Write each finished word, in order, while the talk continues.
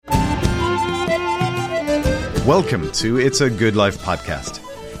Welcome to It's a Good Life podcast.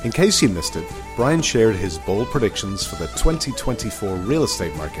 In case you missed it, Brian shared his bold predictions for the 2024 real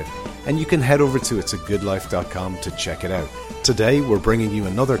estate market, and you can head over to itsagoodlife.com to check it out. Today, we're bringing you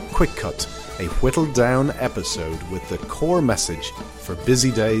another Quickcut, a whittled down episode with the core message for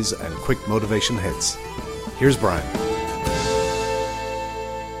busy days and quick motivation hits. Here's Brian.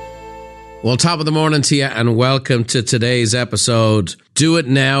 Well, top of the morning to you and welcome to today's episode. Do it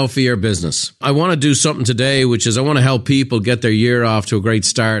now for your business. I want to do something today, which is I want to help people get their year off to a great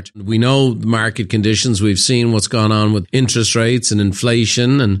start. We know the market conditions. We've seen what's gone on with interest rates and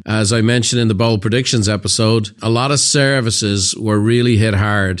inflation. And as I mentioned in the bold predictions episode, a lot of services were really hit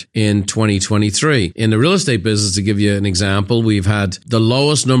hard in 2023. In the real estate business, to give you an example, we've had the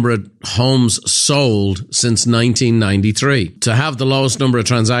lowest number of homes sold since 1993. To have the lowest number of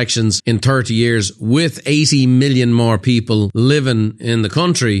transactions in 30 years with 80 million more people living in the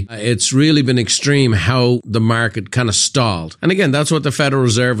country, it's really been extreme how the market kind of stalled. And again, that's what the Federal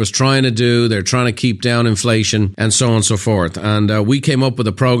Reserve was trying to do. They're trying to keep down inflation and so on and so forth. And we came up with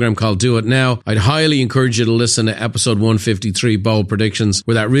a program called Do It Now. I'd highly encourage you to listen to episode 153, Bold Predictions,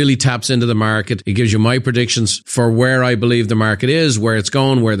 where that really taps into the market. It gives you my predictions for where I believe the market is, where it's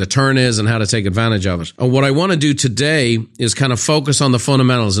going, where the turn is, and how to take advantage of it. And what I want to do today is kind of focus on the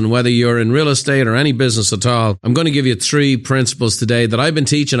fundamentals. And whether you're in real estate or any business at all, I'm going to give you three principles today that I've been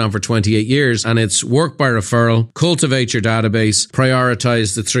teaching on for 28 years, and it's work by referral, cultivate your database,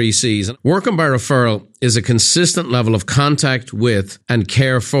 prioritize the 3 C's. Working by referral is a consistent level of contact with and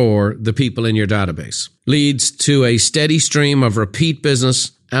care for the people in your database. Leads to a steady stream of repeat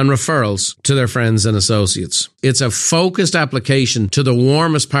business and referrals to their friends and associates. It's a focused application to the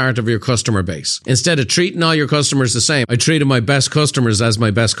warmest part of your customer base. Instead of treating all your customers the same, I treated my best customers as my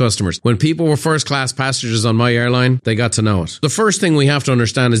best customers. When people were first-class passengers on my airline, they got to know it. The first thing we have to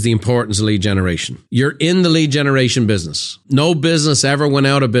understand is the importance of lead generation. You're in the lead generation business. No business ever went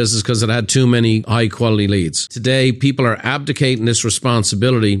out of business because it had too many high-quality leads. Today, people are abdicating this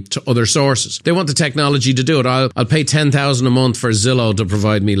responsibility to other sources. They want the technology to do it. I'll pay $10,000 a month for Zillow to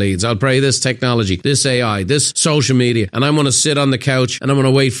provide me leads. I'll pay this technology, this AI, this social media, and I'm going to sit on the couch and I'm going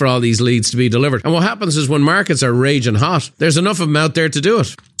to wait for all these leads to be delivered. And what happens is when markets are raging hot, there's enough of them out there to do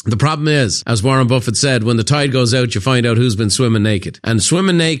it. The problem is, as Warren Buffett said, when the tide goes out, you find out who's been swimming naked. And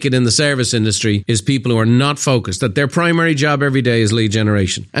swimming naked in the service industry is people who are not focused, that their primary job every day is lead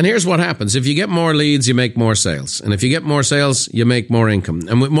generation. And here's what happens. If you get more leads, you make more sales. And if you get more sales, you make more income.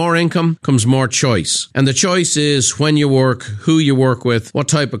 And with more income comes more choice. And the choice is when you work, who you work with, what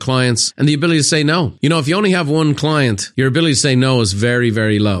type of clients, and the ability to say no. You know, if you only have one client, your ability to say no is very,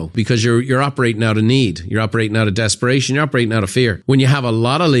 very low because you're operating out of need. You're operating out of desperation. You're operating out of fear. When you have a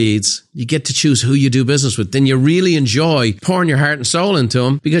lot of leads, you get to choose who you do business with. Then you really enjoy pouring your heart and soul into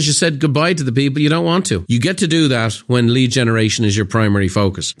them because you said goodbye to the people you don't want to. You get to do that when lead generation is your primary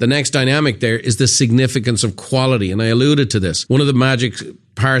focus. The next dynamic there is the significance of quality. And I alluded to this. One of the magic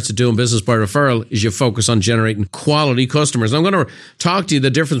parts of doing business by referral is you focus on generating quality customers. And I'm going to talk to you the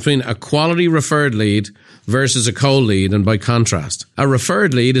difference between a quality referred lead versus a cold lead, and by contrast. A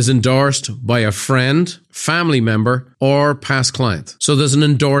referred lead is endorsed by a friend, family member, or past client. So there's an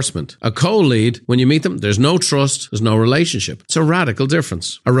endorsement. A cold lead, when you meet them, there's no trust, there's no relationship. It's a radical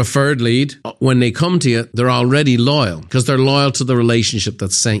difference. A referred lead, when they come to you, they're already loyal because they're loyal to the relationship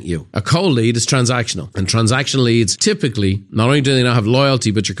that sent you. A cold lead is transactional, and transaction leads typically, not only do they not have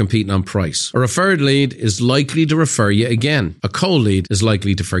loyalty, but you're competing on price. A referred lead is likely to refer you again. A cold lead is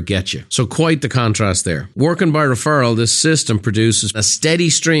likely to forget you. So quite the contrast there. Working by referral, this system produces a steady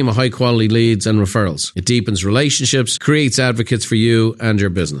stream of high-quality leads and referrals. It deepens relationships, creates advocates for you and your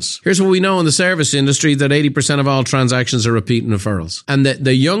business. Here's what we know in the service industry, that 80% of all transactions are repeat and referrals. And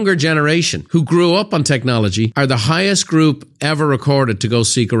the younger generation who grew up on technology are the highest group ever recorded to go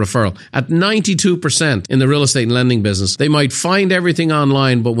seek a referral. At 92% in the real estate and lending business, they might find everything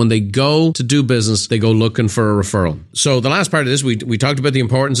online, but when they go to do business, they go looking for a referral. So the last part of this, we talked about the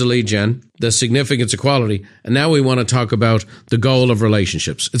importance of lead gen, the significance of quality, and now we want to talk about the goal of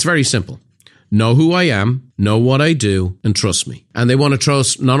relationships. It's very simple. Know who I am, know what I do, and trust me. And they want to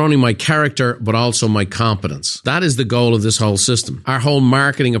trust not only my character, but also my competence. That is the goal of this whole system. Our whole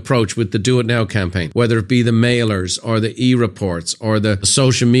marketing approach with the Do It Now campaign, whether it be the mailers or the e-reports or the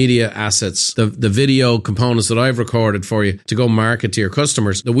social media assets, the video components that I've recorded for you to go market to your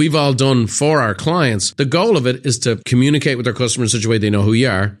customers, that we've all done for our clients. The goal of it is to communicate with their customers in such a way they know who you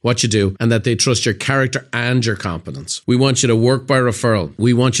are, what you do, and that they trust your character and your competence. We want you to work by referral.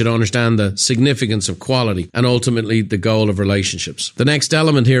 We want you to understand the significance of quality and ultimately the goal of relationship. relationships. The next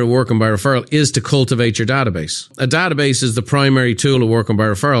element here of working by referral is to cultivate your database. A database is the primary tool of working by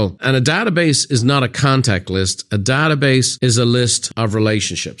referral, and a database is not a contact list. A database is a list of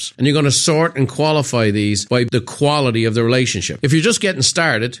relationships, and you're going to sort and qualify these by the quality of the relationship. If you're just getting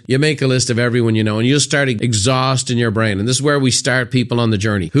started, you make a list of everyone you know, and you just start exhausting your brain, and this is where we start people on the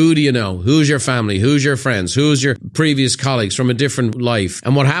journey. Who do you know? Who's your family? Who's your friends? Who's your previous colleagues from a different life?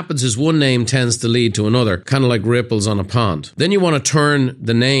 And what happens is one name tends to lead to another, kind of like ripples on a pond. Then you want to turn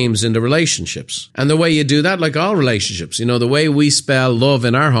the names into relationships. And the way you do that, like all relationships, the way we spell love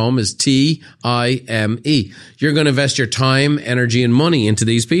in our home is Time. You're going to invest your time, energy, and money into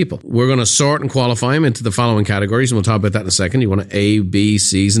these people. We're going to sort and qualify them into the following categories, and we'll talk about that in a second. You want to A, B,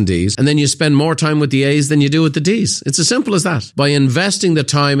 C's, and D's. And then you spend more time with the A's than you do with the D's. It's as simple as that. By investing the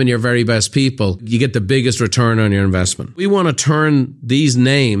time in your very best people, you get the biggest return on your investment. We want to turn these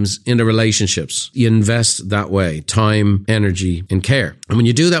names into relationships. You invest that way, time, energy, and care. And when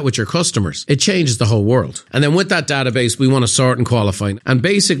you do that with your customers, it changes the whole world. And then with that database, we want to sort and qualify. And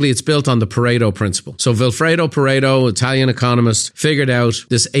basically, it's built on the Pareto principle. So Vilfredo Pareto, Italian economist, figured out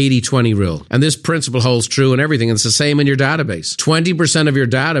this 80-20 rule. And this principle holds true in everything. And it's the same in your database. 20% of your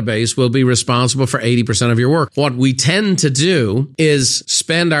database will be responsible for 80% of your work. What we tend to do is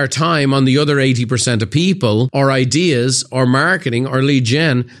spend our time on the other 80% of people or ideas or marketing or lead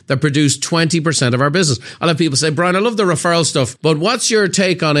gen that produce 20% of our business. I'll have people say, Brian, I love the referral stuff, but what's your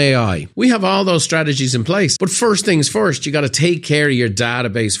take on AI? We have all those strategies in place. But first things first, you got to take care of your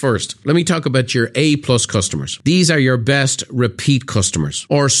database first. Let me talk about your A-plus customers. These are your best repeat customers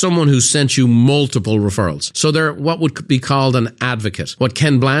or someone who sent you multiple referrals. So they're what would be called an advocate, what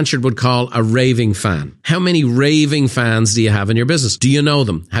Ken Blanchard would call a raving fan. How many raving fans do you have in your business? Do you know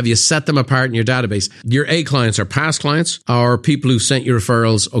them? Have you set them apart in your database? Your A clients are past clients or people who sent you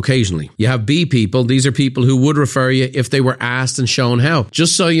referrals occasionally. You have B people. These are people who would refer you if they were asked and shown how.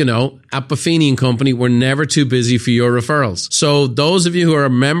 Just so you know, at Buffini & Company, we're never too busy for your referrals. So those of you who are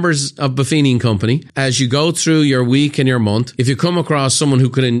members of Buffini & Company, as you go through your week and your month, if you come across someone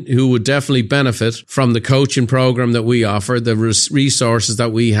who would definitely benefit from the coaching program that we offer, the resources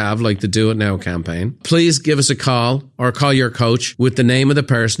that we have, like the Do It Now campaign, please give us a call or call your coach with the name of the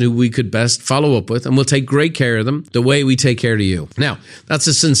person who we could best follow up with, and we'll take great care of them the way we take care of you. Now, that's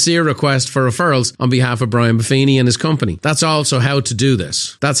a sincere request for referrals on behalf of Brian Buffini and his company. That's also how to do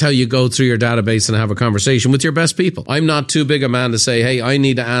this. That's how you go through your database and have a conversation with your best people. I'm not too big a man to say, hey, I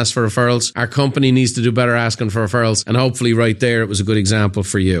need to ask for referrals. Our company needs to do better asking for referrals. And hopefully right there, it was a good example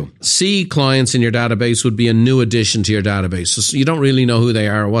for you. C clients in your database would be a new addition to your database. So you don't really know who they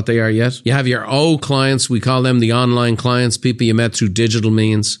are or what they are yet. You have your O clients. We call them the online clients, people you met through digital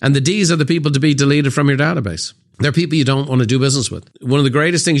means. And the D's are the people to be deleted from your database. They're people you don't want to do business with. One of the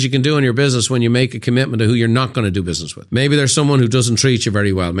greatest things you can do in your business when you make a commitment to who you're not going to do business with. Maybe there's someone who doesn't treat you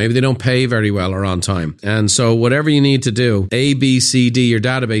very well. Maybe they don't pay very well or on time. And so whatever you need to do, A, B, C, D, your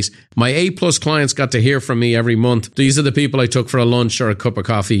database. My A-plus clients got to hear from me every month. These are the people I took for a lunch or a cup of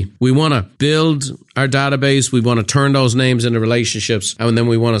coffee. We want to build our database. We want to turn those names into relationships. And then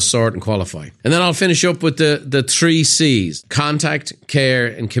we want to sort and qualify. And then I'll finish up with the 3 C's: contact, care,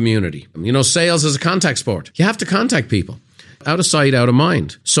 and community. Sales is a contact sport. You have to contact people. Out of sight, out of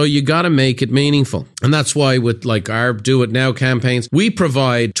mind. So you got to make it meaningful. And that's why with like our Do It Now campaigns, we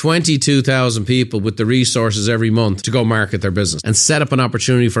provide 22,000 people with the resources every month to go market their business and set up an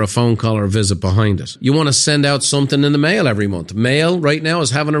opportunity for a phone call or a visit behind it. You want to send out something in the mail every month. Mail right now is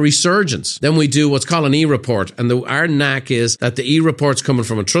having a resurgence. Then we do what's called an e-report. And our knack is that the e-report's coming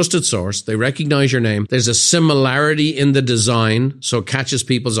from a trusted source. They recognize your name. There's a similarity in the design, so it catches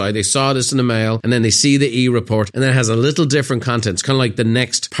people's eye. They saw this in the mail and then they see the e-report and then it has a little different content. It's kind of like the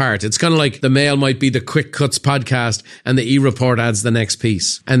next part. It's kind of like the mail might be the Quickcuts podcast and the e-report adds the next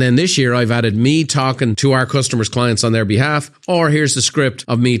piece. And then this year I've added me talking to our customers' clients on their behalf, or here's the script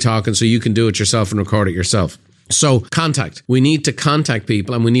of me talking so you can do it yourself and record it yourself. So contact. We need to contact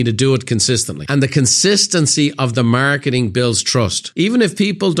people and we need to do it consistently. And the consistency of the marketing builds trust. Even if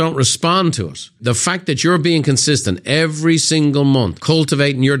people don't respond to it, the fact that you're being consistent every single month,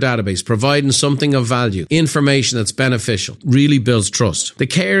 cultivating your database, providing something of value, information that's beneficial, really builds trust. The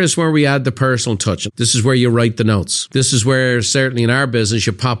care is where we add the personal touch. This is where you write the notes. This is where, certainly in our business,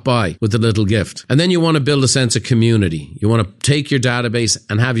 you pop by with a little gift. And then you want to build a sense of community. You want to take your database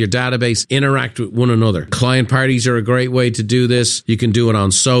and have your database interact with one another. Client parties are a great way to do this. You can do it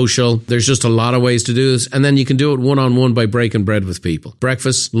on social. There's just a lot of ways to do this. And then you can do it one-on-one by breaking bread with people.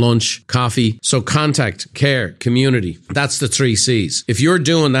 Breakfast, lunch, coffee. So contact, care, community. That's the 3 C's. If you're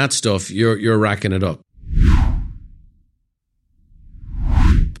doing that stuff, you're racking it up.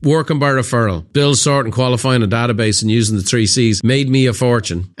 Working by referral, build, sort and qualifying a database and using the 3 C's made me a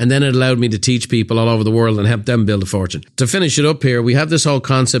fortune. And then it allowed me to teach people all over the world and help them build a fortune. To finish it up here, we have this whole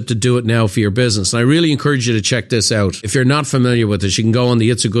concept to do it now for your business. And I really encourage you to check this out. If you're not familiar with this, you can go on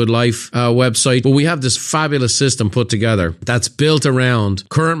the It's a Good Life website. But we have this fabulous system put together that's built around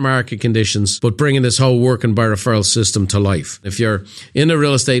current market conditions, but bringing this whole working by referral system to life. If you're in the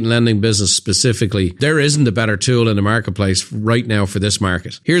real estate and lending business specifically, there isn't a better tool in the marketplace right now for this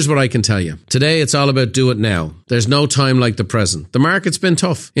market. Here's what I can tell you. Today, it's all about do it now. There's no time like the present. The market's been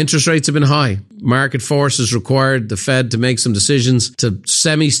tough. Interest rates have been high. Market forces required the Fed to make some decisions to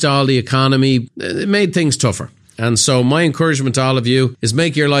semi-stall the economy. It made things tougher. And so my encouragement to all of you is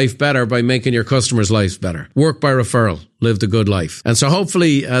make your life better by making your customers' lives better. Work by referral. Live the good life. And so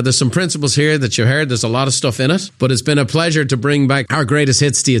hopefully there's some principles here that you heard. There's a lot of stuff in it, but it's been a pleasure to bring back our greatest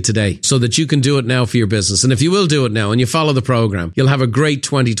hits to you today so that you can do it now for your business. And if you will do it now and you follow the program, you'll have a great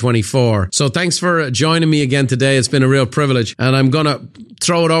 2024. So thanks for joining me again today. It's been a real privilege. And I'm going to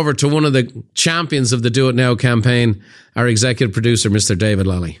throw it over to one of the champions of the Do It Now campaign, our executive producer, Mr. David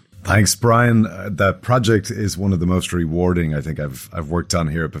Lally. Thanks, Brian. That project is one of the most rewarding I think I've worked on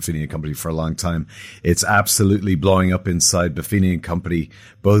here at Buffini & Company for a long time. It's absolutely blowing up inside Buffini & Company,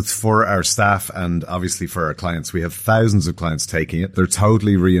 both for our staff and obviously for our clients. We have thousands of clients taking it. They're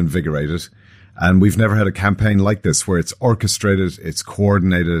totally reinvigorated. And we've never had a campaign like this where it's orchestrated, it's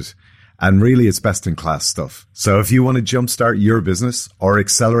coordinated, and really it's best in class stuff. So if you want to jumpstart your business or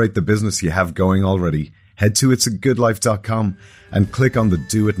accelerate the business you have going already, head to it'sagoodlife.com and click on the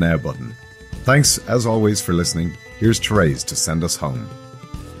Do It Now button. Thanks, as always, for listening. Here's Therese to send us home.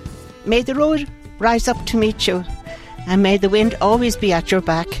 May the road rise up to meet you, and may the wind always be at your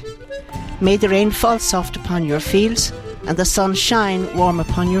back. May the rain fall soft upon your fields, and the sun shine warm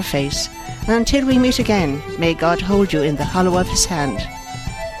upon your face. And until we meet again, may God hold you in the hollow of his hand.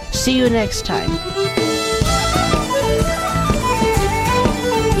 See you next time.